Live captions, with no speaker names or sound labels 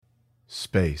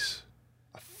Space.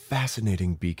 A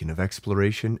fascinating beacon of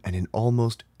exploration and an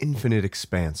almost infinite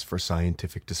expanse for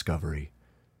scientific discovery.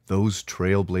 Those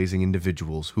trailblazing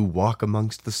individuals who walk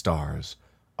amongst the stars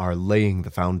are laying the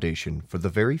foundation for the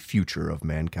very future of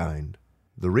mankind.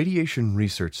 The Radiation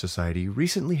Research Society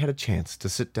recently had a chance to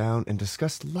sit down and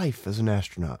discuss life as an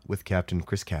astronaut with Captain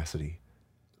Chris Cassidy.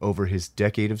 Over his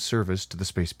decade of service to the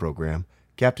space program,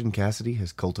 Captain Cassidy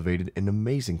has cultivated an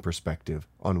amazing perspective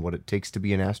on what it takes to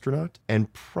be an astronaut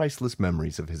and priceless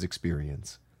memories of his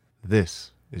experience.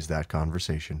 This is that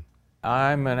conversation.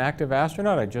 I'm an active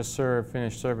astronaut. I just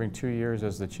finished serving 2 years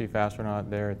as the chief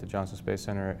astronaut there at the Johnson Space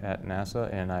Center at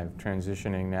NASA, and I'm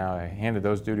transitioning now. I handed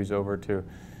those duties over to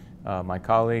my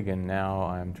colleague, and now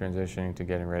I'm transitioning to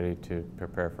getting ready to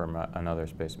prepare for another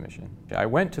space mission. I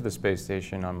went to the space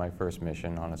station on my first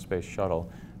mission on a space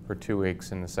shuttle for 2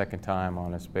 weeks, and the second time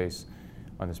on the space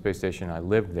station I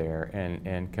lived there.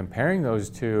 And comparing those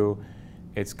two,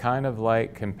 it's kind of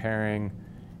like comparing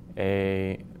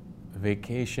a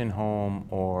vacation home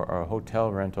or a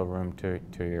hotel rental room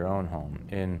to your own home.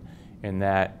 In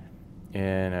that,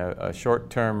 in a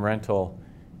short-term rental,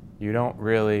 you don't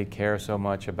really care so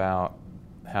much about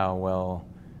how well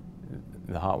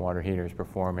the hot water heater is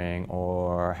performing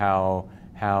or how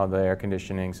the air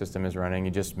conditioning system is running.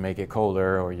 You just make it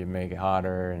colder or you make it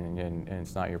hotter, and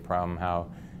it's not your problem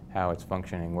how it's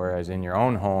functioning. Whereas in your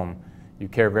own home, you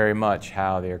care very much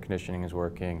how the air conditioning is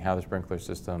working, how the sprinkler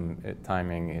system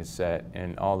timing is set,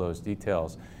 and all those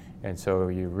details. And so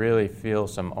you really feel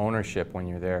some ownership when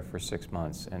you're there for 6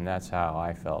 months, and that's how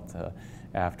I felt.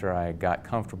 After I got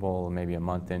comfortable, maybe a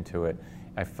month into it,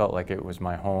 I felt like it was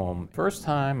my home.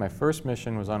 My first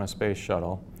mission was on a space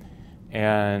shuttle,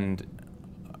 and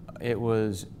it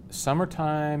was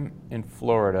summertime in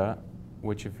Florida,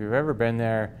 which if you've ever been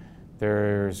there,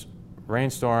 there's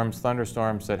rainstorms,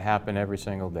 thunderstorms that happen every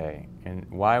single day. And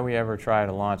why we ever try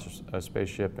to launch a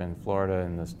spaceship in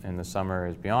Florida in the summer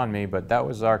is beyond me, but that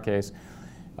was our case.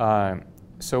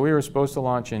 So we were supposed to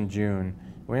launch in June.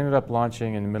 We ended up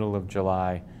launching in the middle of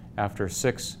July after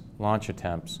 6 launch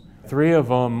attempts. 3 of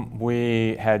them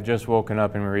we had just woken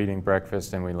up and we were eating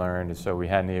breakfast and we learned, so we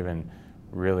hadn't even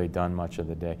really done much of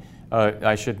the day.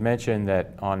 I should mention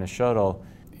that on the shuttle,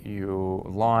 you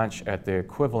launch at the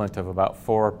equivalent of about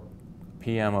 4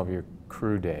 p.m. of your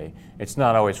crew day. It's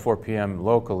not always 4 p.m.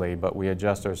 locally, but we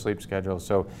adjust our sleep schedule.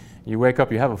 So you wake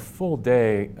up, you have a full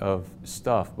day of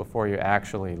stuff before you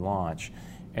actually launch,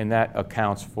 and that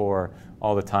accounts for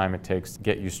all the time it takes to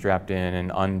get you strapped in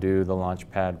and undo the launch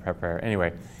pad prepare.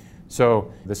 Anyway,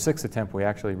 so the 6th attempt we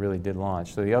actually really did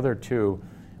launch. So the other 2,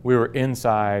 we were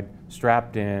inside,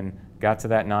 strapped in, got to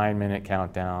that 9-minute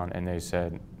countdown, and they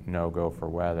said no go for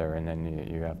weather, and then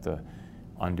you have to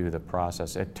undo the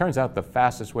process. It turns out the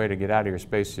fastest way to get out of your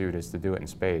spacesuit is to do it in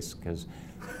space, because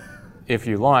if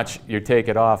you launch, you take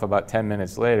it off about 10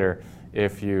 minutes later.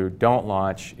 If you don't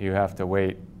launch, you have to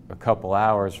wait a couple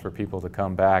hours for people to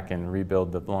come back and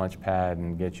rebuild the launch pad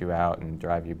and get you out and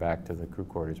drive you back to the crew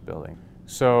quarters building.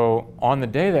 So on the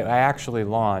day that I actually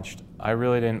launched, I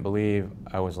really didn't believe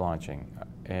I was launching.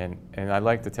 And I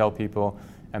like to tell people,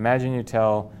 imagine you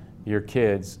tell your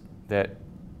kids that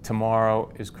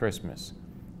tomorrow is Christmas,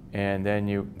 and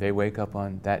then they wake up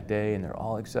on that day and they're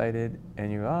all excited,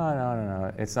 and you go, oh,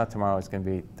 no, it's not tomorrow, it's going to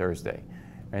be Thursday.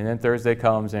 And then Thursday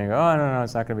comes and you go, oh, no,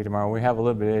 it's not going to be tomorrow. We have a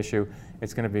little bit of issue.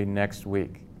 It's going to be next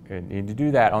week. And you do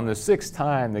that. On the 6th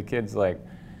time, the kid's like,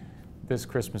 this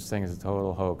Christmas thing is a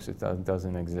total hoax. It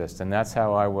doesn't exist. And that's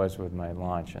how I was with my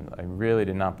launch. And I really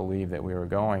did not believe that we were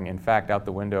going. In fact, out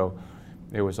the window,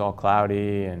 it was all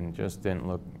cloudy and just didn't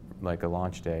look like a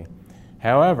launch day.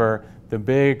 However, the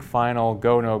big final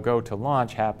go, no go to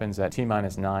launch happens at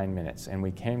T-minus 9 minutes. And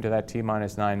we came to that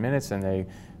T-minus 9 minutes, and they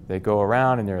go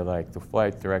around and they're like, the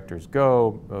flight directors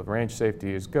go, range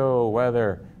safety is go,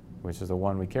 weather, which is the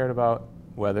one we cared about,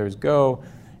 weather is go.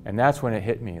 And that's when it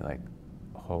hit me like,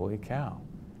 holy cow,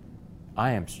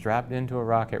 I am strapped into a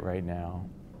rocket right now,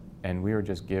 and we were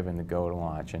just given the go to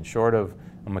launch. And short of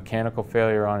a mechanical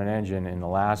failure on an engine in the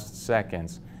last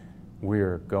seconds,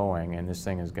 we're going, and this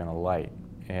thing is going to light.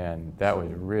 And that was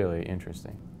really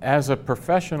interesting. As a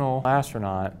professional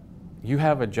astronaut, you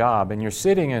have a job, and you're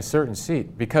sitting in a certain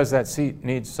seat because that seat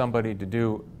needs somebody to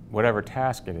do whatever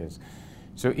task it is.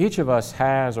 So each of us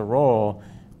has a role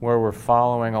where we're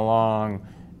following along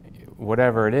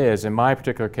whatever it is. In my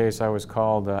particular case, I was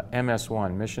called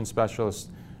MS1, Mission Specialist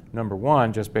number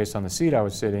 1, just based on the seat I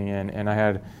was sitting in, and I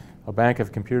had a bank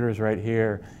of computers right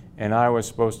here, and I was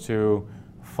supposed to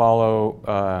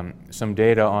follow some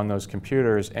data on those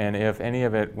computers, and if any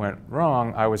of it went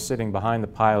wrong, I was sitting behind the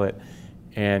pilot,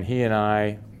 and he and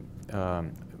I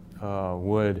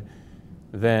would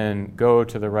then go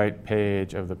to the right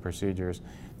page of the procedures.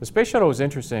 The space shuttle was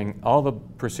interesting. All the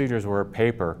procedures were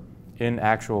paper in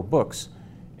actual books.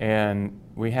 And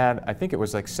we had, I think it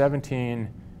was like 17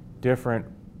 different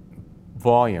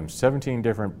volumes, 17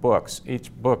 different books.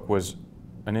 Each book was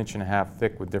 1.5 inches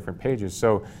thick with different pages.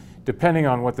 So depending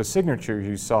on what the signature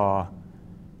you saw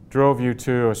drove you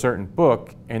to a certain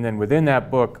book, and then within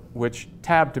that book, which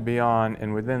tab to be on,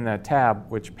 and within that tab,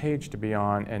 which page to be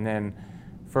on, and then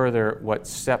further, what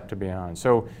step to be on.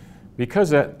 So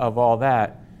because of all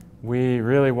that, we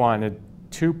really wanted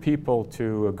two people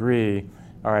to agree,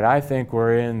 all right, I think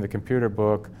we're in the computer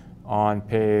book on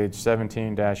page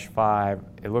 17-5.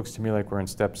 It looks to me like we're in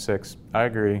step 6. I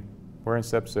agree, we're in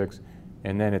step 6.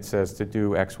 And then it says to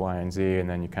do X, Y, and Z, and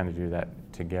then you kind of do that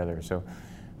together. So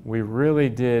we really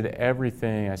did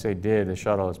everything. I say did, the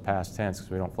shuttle is past tense because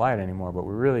we don't fly it anymore, but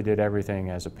we really did everything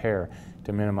as a pair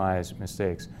to minimize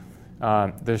mistakes.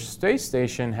 The space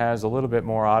station has a little bit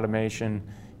more automation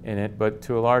in it, but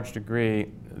to a large degree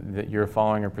that you're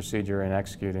following a procedure and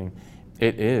executing,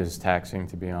 it is taxing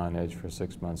to be on edge for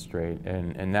 6 months straight.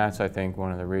 And that's, I think,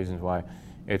 one of the reasons why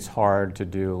it's hard to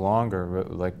do longer.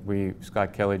 Like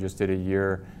Scott Kelly just did a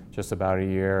year, just about a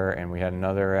year, and we had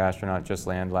another astronaut just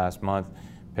land last month,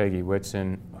 Peggy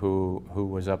Whitson, who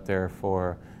was up there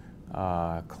for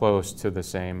close to the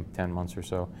same 10 months or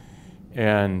so.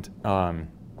 And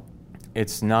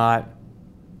it's not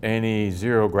any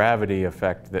zero gravity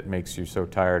effect that makes you so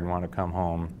tired and want to come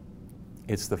home.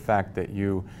 It's the fact that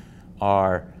you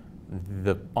are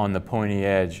on the pointy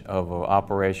edge of an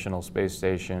operational space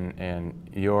station, and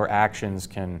your actions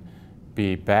can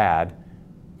be bad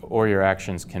or your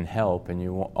actions can help, and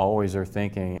you always are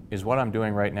thinking, is what I'm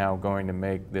doing right now going to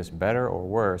make this better or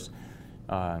worse?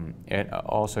 And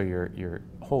also your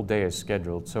whole day is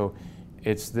scheduled. So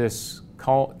it's this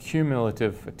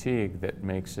cumulative fatigue that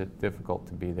makes it difficult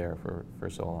to be there for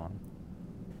so long.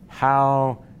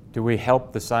 How do we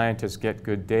help the scientists get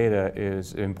good data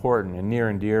is important and near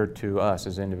and dear to us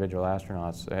as individual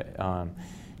astronauts.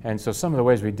 And so some of the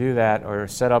ways we do that are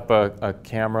set up a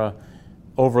camera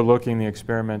overlooking the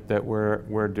experiment that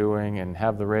we're doing, and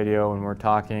have the radio and we're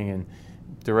talking and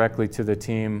directly to the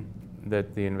team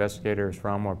that the investigator is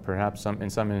from, or perhaps in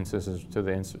some instances to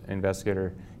the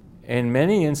investigator. In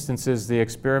many instances, the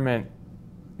experiment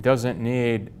doesn't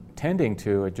need tending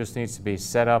to, it just needs to be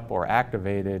set up or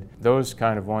activated. Those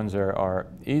kind of ones are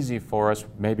easy for us.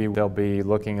 Maybe they'll be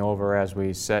looking over as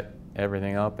we set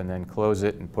everything up and then close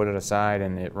it and put it aside,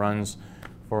 and it runs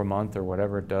for a month or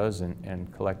whatever it does,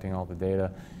 and collecting all the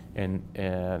data.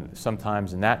 And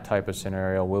sometimes in that type of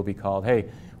scenario, we'll be called, hey,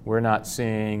 we're not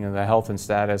seeing the health and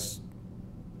status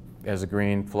as a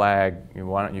green flag.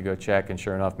 Why don't you go check? And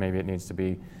sure enough, maybe it needs to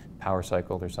be power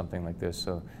cycled or something like this.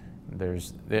 So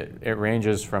it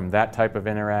ranges from that type of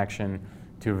interaction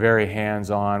to very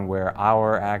hands-on, where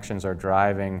our actions are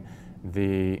driving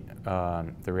the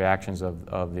reactions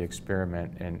of the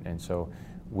experiment, and so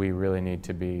we really need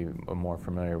to be more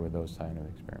familiar with those kind of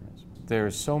experiments.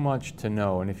 There's so much to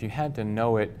know, and if you had to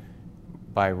know it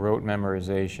by rote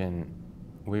memorization,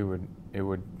 it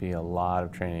would be a lot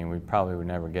of training. We probably would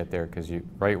never get there, because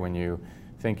right when you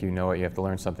think you know it, you have to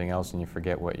learn something else and you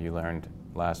forget what you learned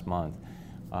last month.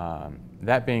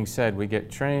 That being said, we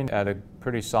get trained at a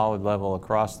pretty solid level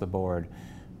across the board,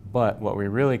 but what we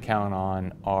really count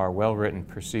on are well-written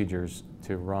procedures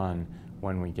to run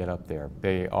when we get up there.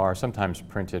 They are sometimes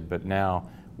printed, but now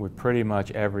with pretty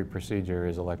much every procedure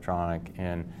is electronic,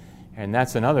 and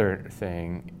that's another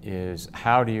thing, is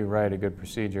how do you write a good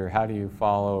procedure? How do you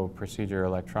follow procedure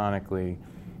electronically?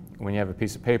 When you have a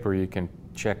piece of paper, you can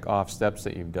check off steps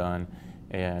that you've done,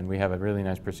 and we have a really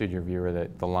nice procedure viewer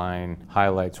that the line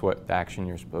highlights what action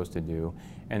you're supposed to do.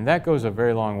 And that goes a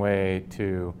very long way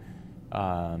to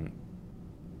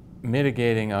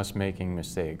mitigating us making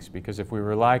mistakes, because if we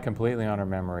rely completely on our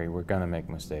memory, we're going to make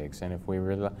mistakes. And if we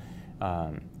rely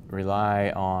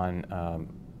on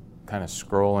kind of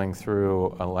scrolling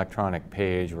through an electronic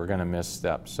page, we're going to miss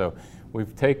steps. So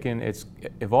it's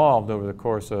evolved over the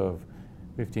course of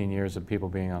 15 years of people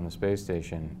being on the space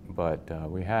station, but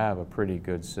we have a pretty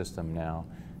good system now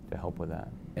to help with that.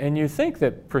 And you think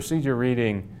that procedure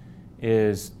reading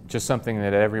is just something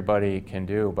that everybody can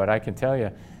do, but I can tell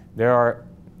you,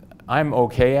 I'm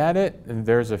okay at it. And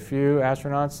there's a few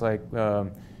astronauts, like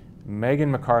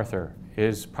Megan MacArthur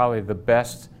is probably the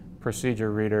best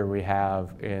procedure reader we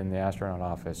have in the astronaut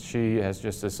office. She has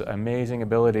just this amazing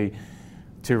ability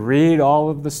to read all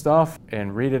of the stuff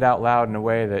and read it out loud in a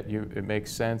way that it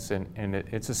makes sense, and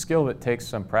it's a skill that takes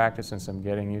some practice and some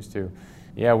getting used to.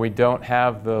 Yeah, we don't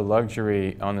have the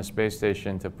luxury on the space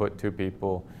station to put two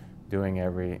people doing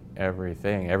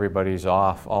everything. Everybody's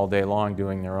off all day long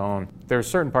doing their own. There's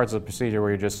certain parts of the procedure where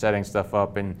you're just setting stuff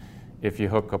up, and if you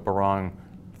hook up a wrong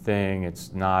thing,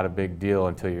 it's not a big deal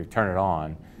until you turn it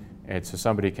on. And so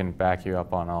somebody can back you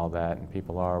up on all that, and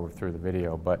people are through the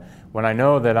video. But when I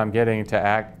know that I'm getting to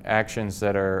actions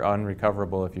that are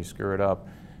unrecoverable if you screw it up,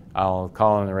 I'll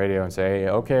call on the radio and say, hey,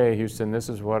 okay, Houston, this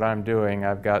is what I'm doing.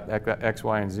 I've got X,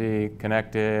 Y, and Z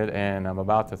connected, and I'm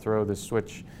about to throw this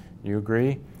switch. You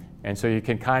agree? And so you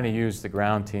can kind of use the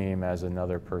ground team as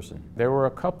another person. There were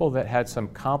a couple that had some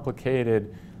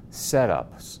complicated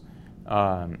setups.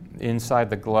 Inside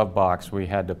the glove box, we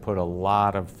had to put a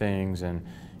lot of things,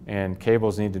 and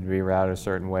cables needed to be routed a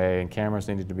certain way, and cameras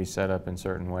needed to be set up in a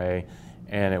certain way,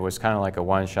 and it was kind of like a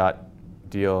one-shot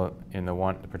deal in the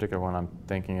particular one I'm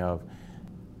thinking of.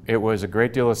 It was a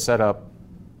great deal of setup.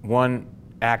 One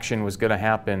action was going to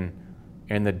happen,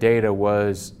 and the data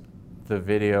was the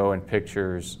video and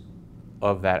pictures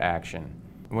of that action.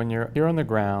 When you're on the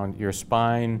ground, your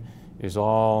spine is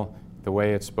all the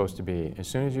way it's supposed to be. As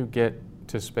soon as you get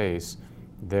to space,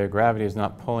 the gravity is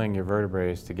not pulling your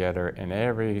vertebrae together, and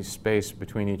every space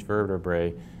between each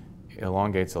vertebrae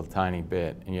elongates a tiny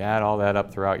bit. And you add all that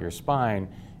up throughout your spine,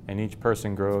 and each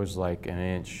person grows like an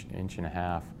inch and a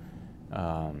half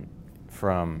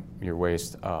from your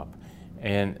waist up.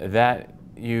 And that,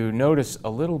 you notice a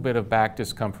little bit of back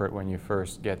discomfort when you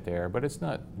first get there, but it's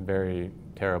not very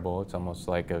terrible. It's almost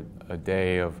like a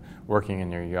day of working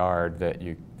in your yard that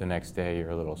the next day you're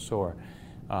a little sore.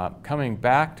 Coming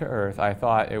back to Earth, I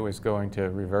thought it was going to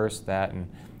reverse that,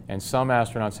 and some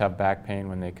astronauts have back pain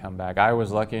when they come back. I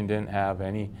was lucky and didn't have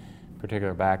any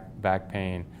particular back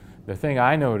pain. The thing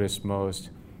I noticed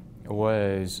most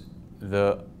was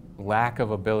the lack of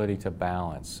ability to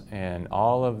balance, and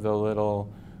all of the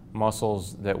little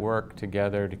muscles that work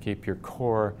together to keep your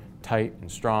core tight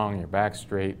and strong, your back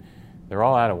straight, they're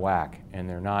all out of whack, and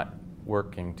they're not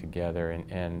working together,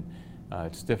 and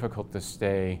it's difficult to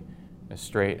stay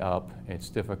straight up. It's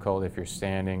difficult if you're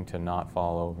standing to not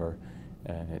fall over,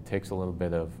 and it takes a little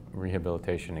bit of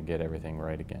rehabilitation to get everything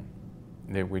right again.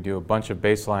 We do a bunch of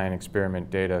baseline experiment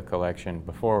data collection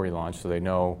before we launch, so they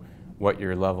know what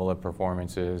your level of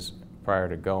performance is prior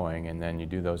to going, and then you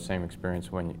do those same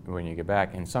experiments when you get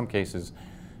back. In some cases,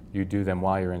 you do them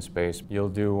while you're in space. You'll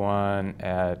do one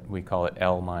at, we call it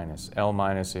L minus. L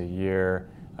minus a year,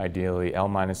 ideally, L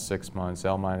minus 6 months,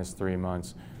 L minus 3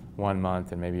 months, 1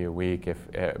 month, and maybe a week.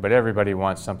 But everybody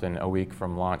wants something a week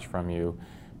from launch from you.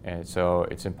 And so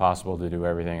it's impossible to do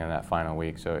everything in that final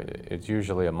week. So it's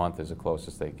usually a month is the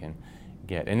closest they can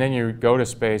get. And then you go to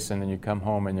space, and then you come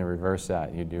home and you reverse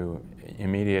that. You do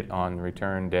immediate on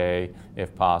return day,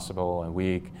 if possible, a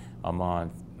week, a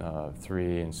month,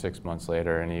 3 and 6 months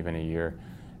later, and even a year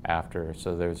after.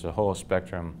 So there's a whole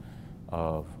spectrum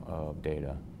of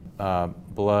data.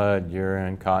 Blood,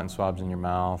 urine, cotton swabs in your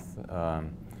mouth,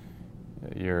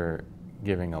 you're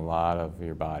giving a lot of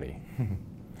your body.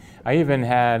 I even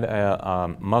had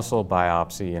a muscle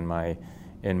biopsy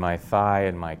in my thigh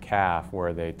and my calf,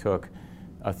 where they took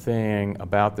a thing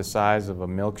about the size of a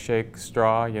milkshake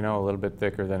straw, you know, a little bit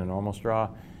thicker than a normal straw,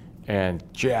 and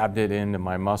jabbed it into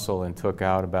my muscle and took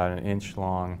out about an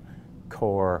inch-long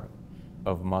core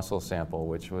of muscle sample,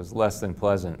 which was less than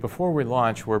pleasant. Before we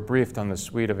launch, we're briefed on the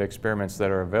suite of experiments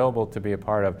that are available to be a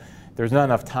part of. There's not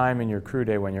enough time in your crew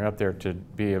day when you're up there to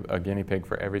be a guinea pig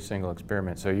for every single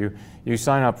experiment. So you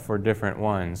sign up for different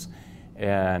ones.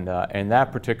 And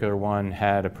that particular one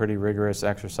had a pretty rigorous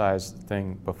exercise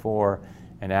thing before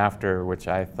and after, which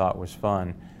I thought was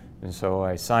fun. And so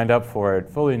I signed up for it,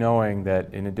 fully knowing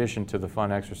that in addition to the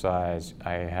fun exercise,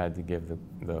 I had to give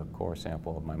the core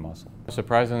sample of my muscle.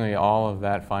 Surprisingly, all of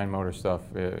that fine motor stuff,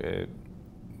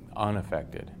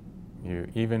 unaffected.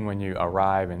 Even when you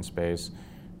arrive in space,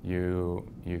 you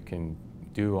can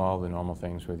do all the normal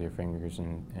things with your fingers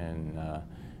and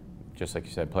just like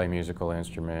you said, play musical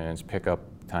instruments, pick up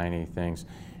tiny things.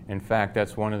 In fact,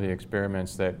 that's one of the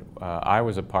experiments that I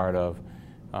was a part of.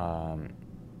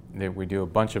 That we do a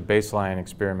bunch of baseline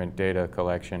experiment data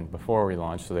collection before we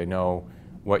launch, so they know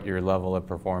what your level of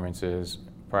performance is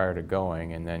prior to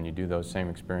going, and then you do those same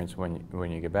experiments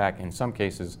when you get back. In some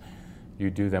cases, you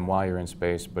do them while you're in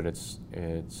space, but it's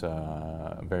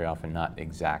very often not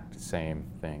exact same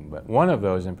thing. But one of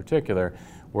those in particular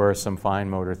were some fine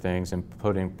motor things and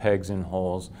putting pegs in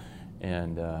holes,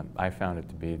 and I found it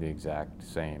to be the exact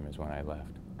same as when I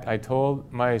left. I told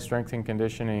my strength and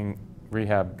conditioning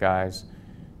rehab guys,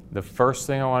 the first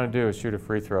thing I want to do is shoot a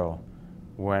free throw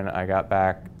when I got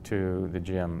back to the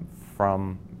gym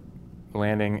from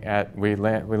landing at, we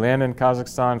land in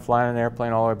Kazakhstan, flying an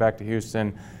airplane all the way back to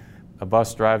Houston, A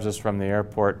bus drives us from the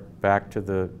airport back to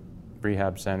the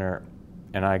rehab center,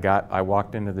 and I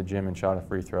walked into the gym and shot a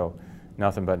free throw,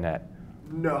 nothing but net.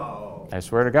 No. I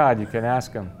swear to God, you can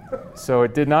ask him. So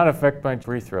it did not affect my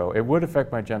free throw. It would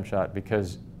affect my jump shot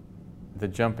because the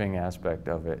jumping aspect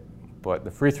of it, but the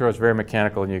free throw is very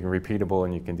mechanical and you can repeatable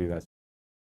and you can do that.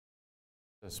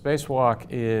 The spacewalk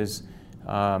is,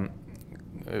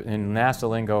 in NASA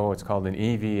lingo, it's called an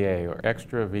EVA, or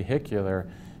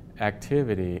extravehicular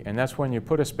activity, and that's when you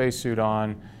put a spacesuit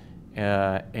on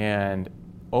and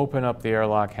open up the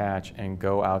airlock hatch and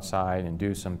go outside and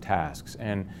do some tasks.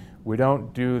 And we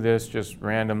don't do this just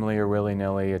randomly or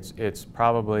willy-nilly. It's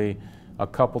probably a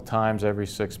couple times every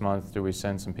 6 months do we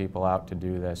send some people out to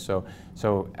do this.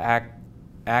 So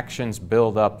actions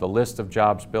build up, the list of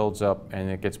jobs builds up, and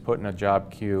it gets put in a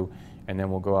job queue, and then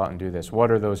we'll go out and do this.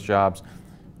 What are those jobs?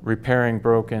 Repairing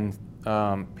broken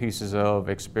pieces of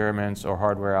experiments or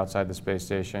hardware outside the space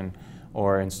station,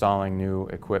 or installing new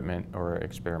equipment or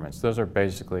experiments. Those are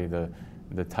basically the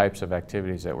types of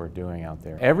activities that we're doing out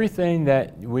there. Everything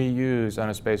that we use on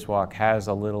a spacewalk has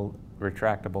a little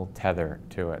retractable tether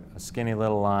to it. A skinny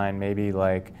little line, maybe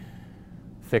like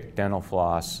thick dental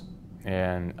floss,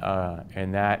 and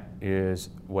that is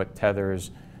what tethers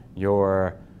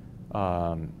your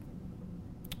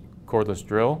cordless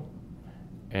drill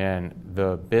and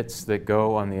the bits that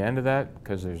go on the end of that,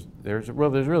 because there's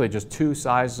really just two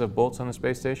sizes of bolts on the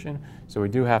space station, so we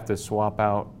do have to swap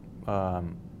out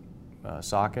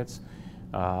sockets.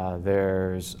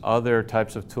 There's other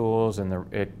types of tools, and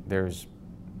there's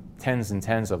tens and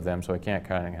tens of them, so I can't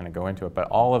kind of go into it, but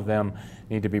all of them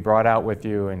need to be brought out with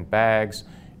you in bags,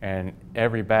 and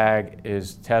every bag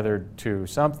is tethered to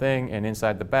something, and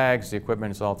inside the bags the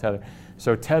equipment is all tethered.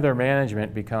 So tether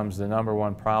management becomes the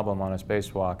 #1 problem on a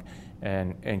spacewalk,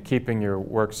 and keeping your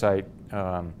work site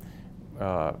kind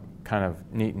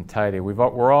of neat and tidy.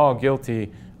 We're all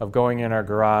guilty of going in our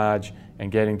garage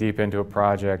and getting deep into a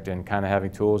project and kind of having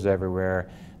tools everywhere.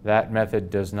 That method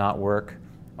does not work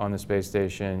on the space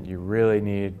station. You really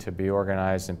need to be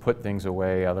organized and put things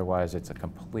away, otherwise it's a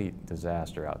complete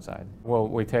disaster outside. Well,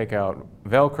 we take out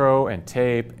Velcro and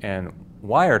tape and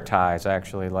wire ties,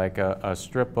 actually, like a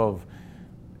strip of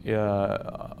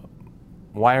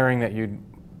wiring that you'd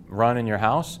run in your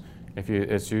house.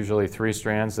 It's usually 3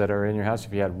 strands that are in your house.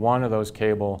 If you had one of those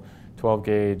cable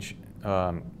 12-gauge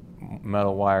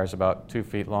metal wires about 2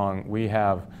 feet long, we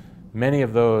have many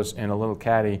of those in a little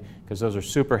caddy because those are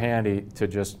super handy to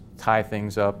just tie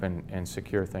things up and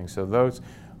secure things. So those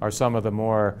are some of the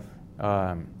more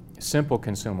simple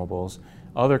consumables.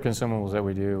 Other consumables that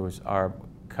we do are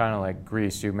kind of like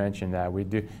grease. You mentioned that. We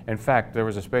do. In fact, there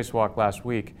was a spacewalk last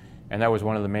week, and that was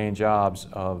one of the main jobs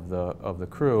of the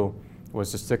crew,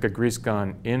 was to stick a grease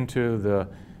gun into the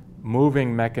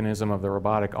moving mechanism of the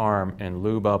robotic arm and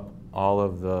lube up all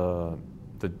of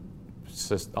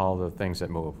all the things that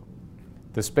move.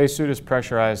 The spacesuit is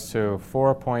pressurized to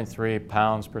 4.3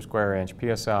 pounds per square inch,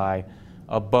 PSI,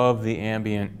 above the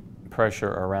ambient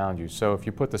pressure around you. So if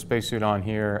you put the spacesuit on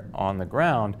here on the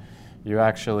ground, you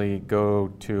actually go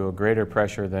to a greater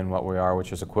pressure than what we are,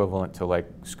 which is equivalent to like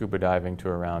scuba diving to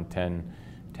around 10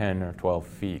 or 12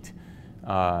 feet.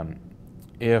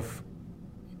 If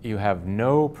you have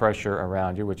no pressure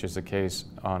around you, which is the case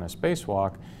on a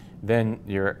spacewalk, then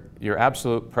your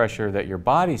absolute pressure that your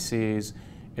body sees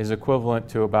is equivalent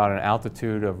to about an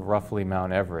altitude of roughly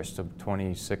Mount Everest, of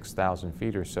 26,000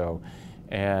 feet or so.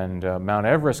 And Mount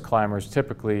Everest climbers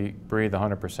typically breathe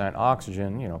 100%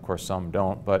 oxygen. You know, of course, some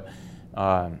don't, but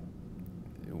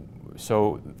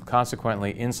so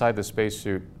consequently, inside the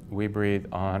spacesuit, we breathe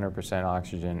 100%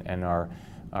 oxygen and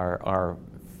are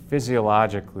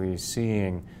physiologically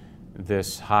seeing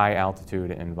this high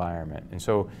altitude environment. And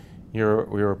so we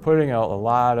were putting out a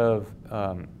lot of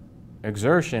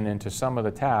exertion into some of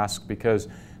the tasks because,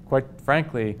 quite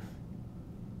frankly,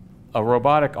 a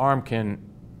robotic arm can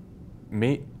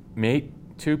mate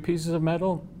 2 pieces of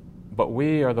metal, but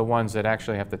we are the ones that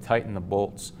actually have to tighten the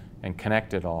bolts and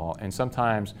connect it all. And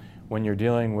sometimes when you're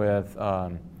dealing with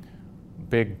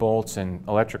big bolts and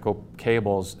electrical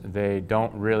cables, they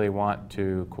don't really want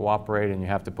to cooperate and you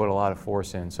have to put a lot of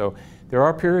force in. So there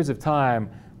are periods of time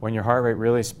when your heart rate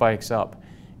really spikes up,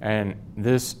 and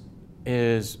this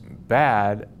is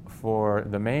bad for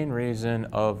the main reason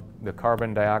of the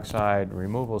carbon dioxide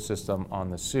removal system on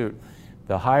the suit.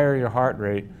 The higher your heart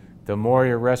rate, the more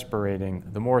you're respirating,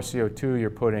 the more CO2 you're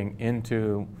putting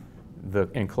into the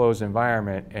enclosed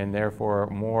environment, and therefore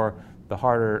the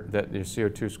harder that your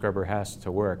CO2 scrubber has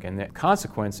to work. And the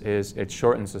consequence is it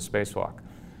shortens the spacewalk.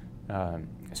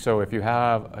 So if you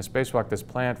have a spacewalk that's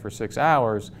planned for 6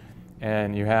 hours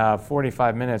and you have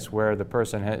 45 minutes where the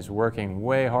person is working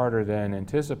way harder than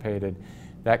anticipated,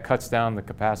 that cuts down the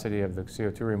capacity of the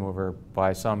CO2 remover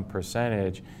by some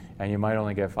percentage, and you might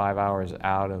only get 5 hours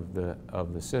out of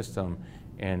the system,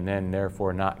 and then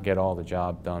therefore not get all the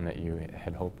job done that you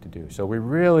had hoped to do. So we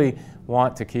really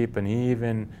want to keep an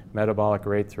even metabolic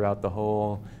rate throughout the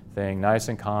whole thing, nice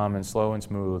and calm and slow and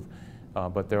smooth,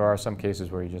 but there are some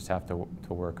cases where you just have to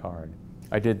work hard.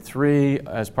 I did 3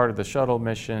 as part of the shuttle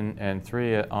mission and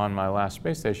 3 on my last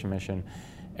space station mission,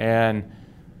 and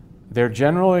they're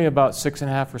generally about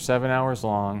 6.5 or 7 hours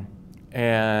long,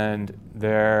 and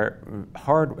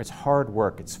it's hard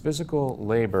work. It's physical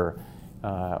labor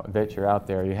that you're out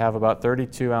there. You have about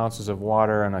 32 ounces of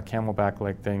water and a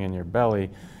Camelback-like thing in your belly,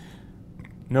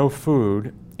 no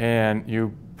food, and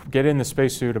you get in the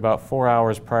spacesuit about 4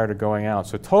 hours prior to going out.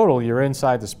 So total, you're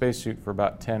inside the spacesuit for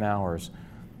about 10 hours,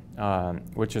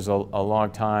 which is a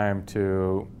long time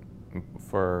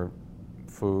for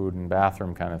food and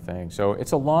bathroom kind of thing. So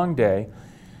it's a long day,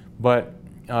 but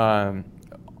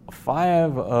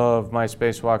 5 of my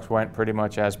spacewalks went pretty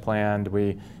much as planned.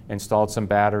 We installed some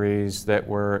batteries that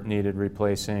were needed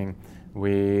replacing.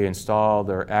 We installed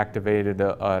or activated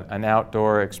an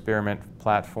outdoor experiment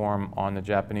platform on the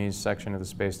Japanese section of the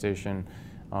space station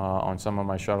on some of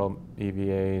my shuttle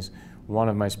EVAs. One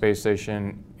of my space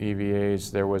station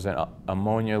EVAs, there was an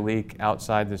ammonia leak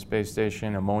outside the space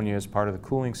station. Ammonia is part of the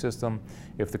cooling system.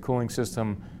 If the cooling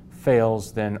system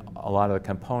fails, then a lot of the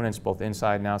components, both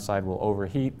inside and outside, will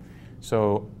overheat.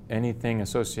 So anything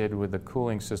associated with the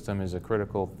cooling system is a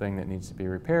critical thing that needs to be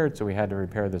repaired. So we had to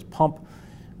repair this pump.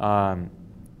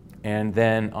 And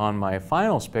then on my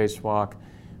final spacewalk,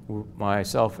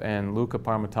 myself and Luca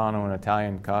Parmitano, an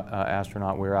Italian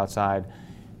astronaut, we were outside.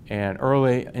 And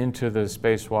early into the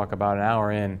spacewalk, about an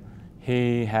hour in,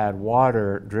 he had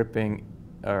water dripping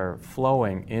or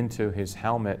flowing into his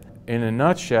helmet. In a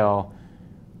nutshell,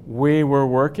 we were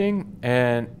working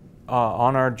and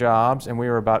on our jobs, and we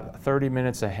were about 30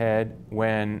 minutes ahead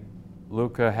when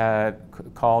Luca had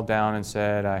called down and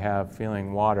said, "I have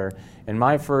feeling water." And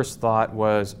my first thought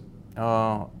was,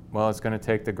 oh, well, it's going to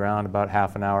take the ground about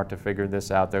half an hour to figure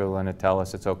this out. They're going to tell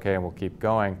us it's okay and we'll keep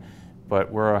going.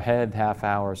 But we're ahead half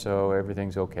hour, so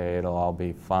everything's okay, it'll all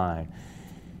be fine.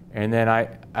 And then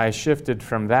I shifted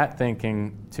from that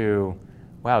thinking to,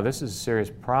 wow, this is a serious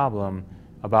problem,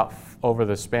 over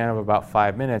the span of about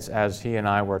 5 minutes as he and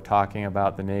I were talking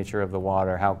about the nature of the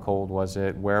water, how cold was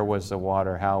it, where was the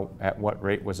water, at what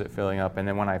rate was it filling up. And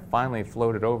then when I finally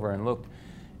floated over and looked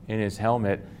in his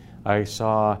helmet, I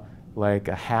saw like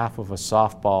a half of a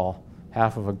softball,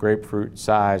 half of a grapefruit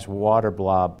size water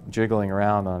blob jiggling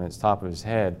around on its top of his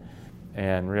head,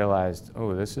 and realized,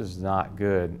 oh, this is not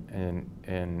good,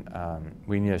 and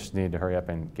we just need to hurry up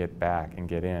and get back and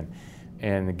get in.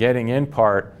 And the getting in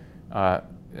part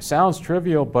sounds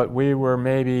trivial, but we were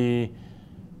maybe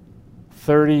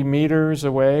 30 meters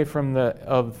away from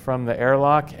the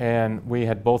airlock, and we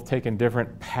had both taken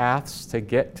different paths to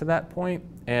get to that point.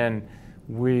 And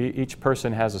each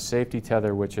person has a safety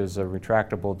tether, which is a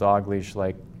retractable dog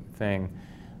leash-like thing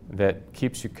that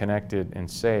keeps you connected and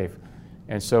safe.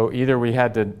 And so either we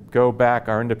had to go back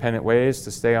our independent ways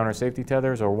to stay on our safety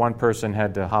tethers, or one person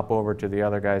had to hop over to the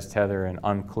other guy's tether and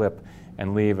unclip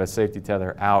and leave a safety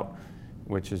tether out,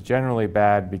 which is generally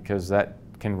bad because that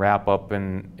can wrap up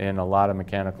in a lot of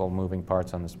mechanical moving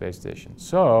parts on the space station.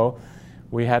 So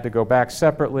we had to go back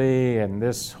separately, and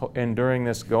during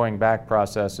this going back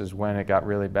process is when it got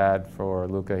really bad for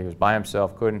Luca. He was by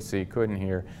himself, couldn't see, couldn't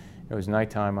hear. It was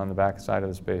nighttime on the back side of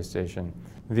the space station.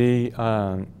 The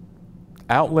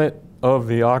outlet of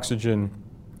the oxygen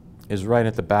is right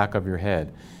at the back of your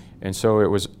head. And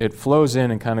so it flows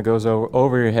in and kind of goes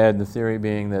over your head, the theory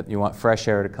being that you want fresh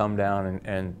air to come down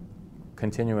and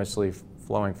continuously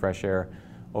flowing fresh air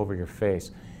over your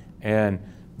face. And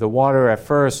the water at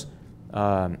first,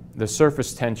 the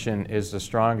surface tension is the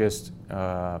strongest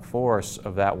force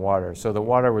of that water. So the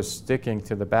water was sticking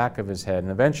to the back of his head,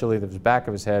 and eventually the back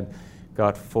of his head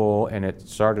got full, and it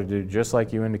started to do just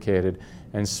like you indicated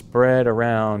and spread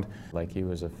around like he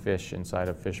was a fish inside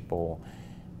a fish bowl.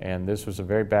 And this was a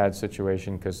very bad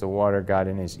situation because the water got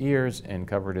in his ears and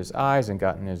covered his eyes and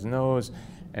got in his nose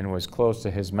and was close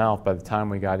to his mouth. By the time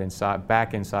we got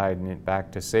back inside and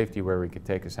back to safety where we could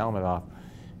take his helmet off,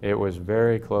 it was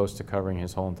very close to covering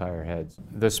his whole entire head.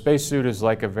 The spacesuit is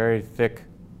like a very thick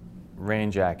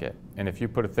rain jacket. And if you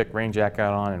put a thick rain jacket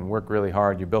on and work really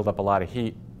hard, you build up a lot of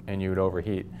heat and you would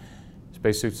overheat.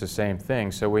 Spacesuit's the same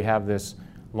thing. So we have this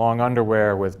long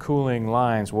underwear with cooling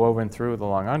lines woven through the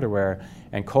long underwear,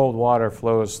 and cold water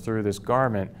flows through this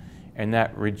garment, and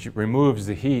that removes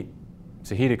the heat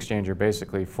it's a heat exchanger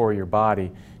basically for your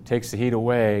body, takes the heat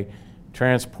away,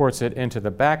 transports it into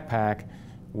the backpack,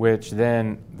 which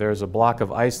then there's a block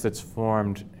of ice that's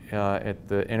formed at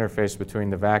the interface between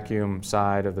the vacuum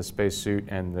side of the spacesuit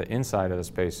and the inside of the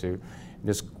spacesuit.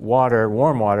 This water,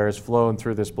 warm water, is flowing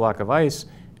through this block of ice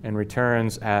and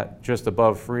returns at just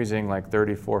above freezing, like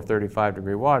 34, 35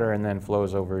 degree water, and then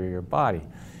flows over your body.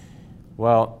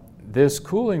 Well, this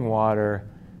cooling water,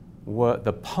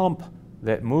 the pump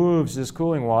that moves this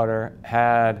cooling water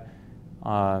had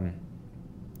a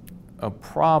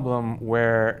problem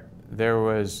where there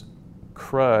was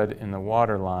crud in the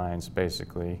water lines,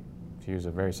 basically, to use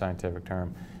a very scientific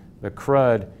term. The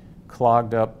crud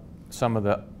clogged up some of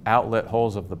the outlet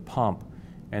holes of the pump,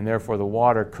 and therefore the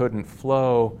water couldn't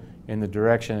flow in the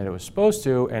direction that it was supposed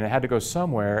to, and it had to go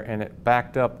somewhere, and it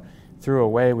backed up through a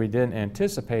way we didn't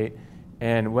anticipate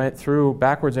and went through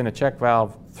backwards in a check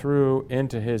valve through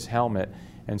into his helmet.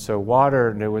 And so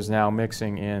water that was now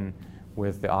mixing in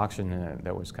with the oxygen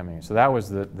that was coming in. So that was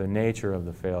the nature of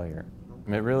the failure.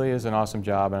 It really is an awesome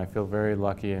job, and I feel very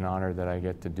lucky and honored that I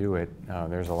get to do it.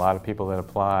 There's a lot of people that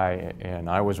apply, and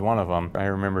I was one of them. I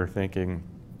remember thinking,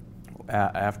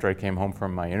 after I came home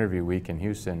from my interview week in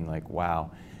Houston, like,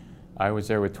 wow, I was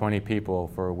there with 20 people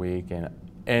for a week, and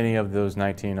any of those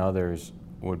 19 others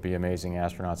would be amazing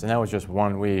astronauts. And that was just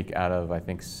 1 week out of, I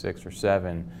think, 6 or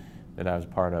 7 that I was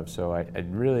part of. So I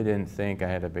really didn't think I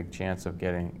had a big chance of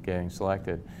getting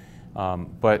selected.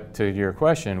 But to your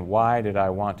question, why did I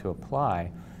want to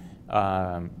apply?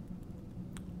 I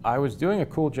was doing a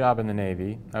cool job in the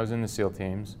Navy. I was in the SEAL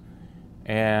teams.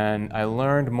 And I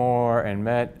learned more and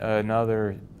met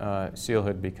another SEAL who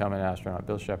had become an astronaut,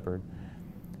 Bill Shepard,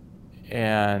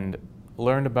 and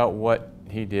learned about what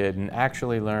he did and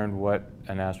actually learned what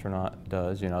an astronaut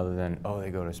does, other than, oh, they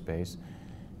go to space.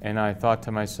 And I thought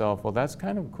to myself, well, that's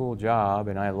kind of a cool job,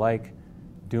 and I like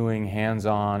doing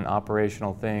hands-on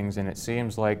operational things, and it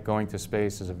seems like going to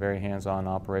space is a very hands-on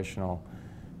operational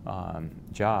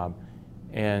job.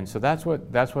 And so that's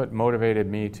what motivated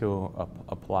me to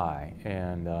apply.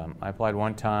 And I applied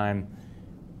one time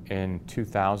in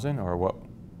 2000, or what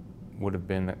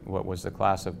was the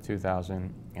class of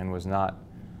 2000, and was not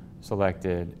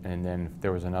selected. And then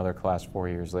there was another class 4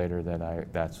 years later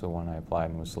that's the one I applied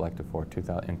and was selected for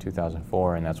in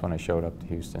 2004, and that's when I showed up to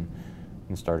Houston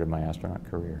and started my astronaut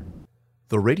career.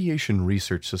 The Radiation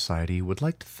Research Society would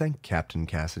like to thank Captain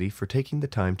Cassidy for taking the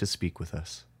time to speak with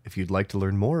us. If you'd like to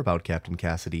learn more about Captain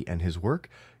Cassidy and his work,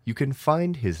 you can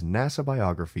find his NASA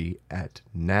biography at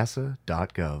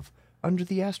nasa.gov under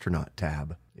the Astronaut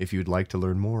tab. If you'd like to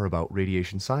learn more about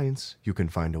radiation science, you can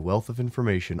find a wealth of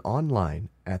information online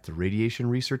at the radiation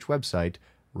research website,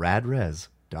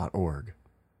 radres.org.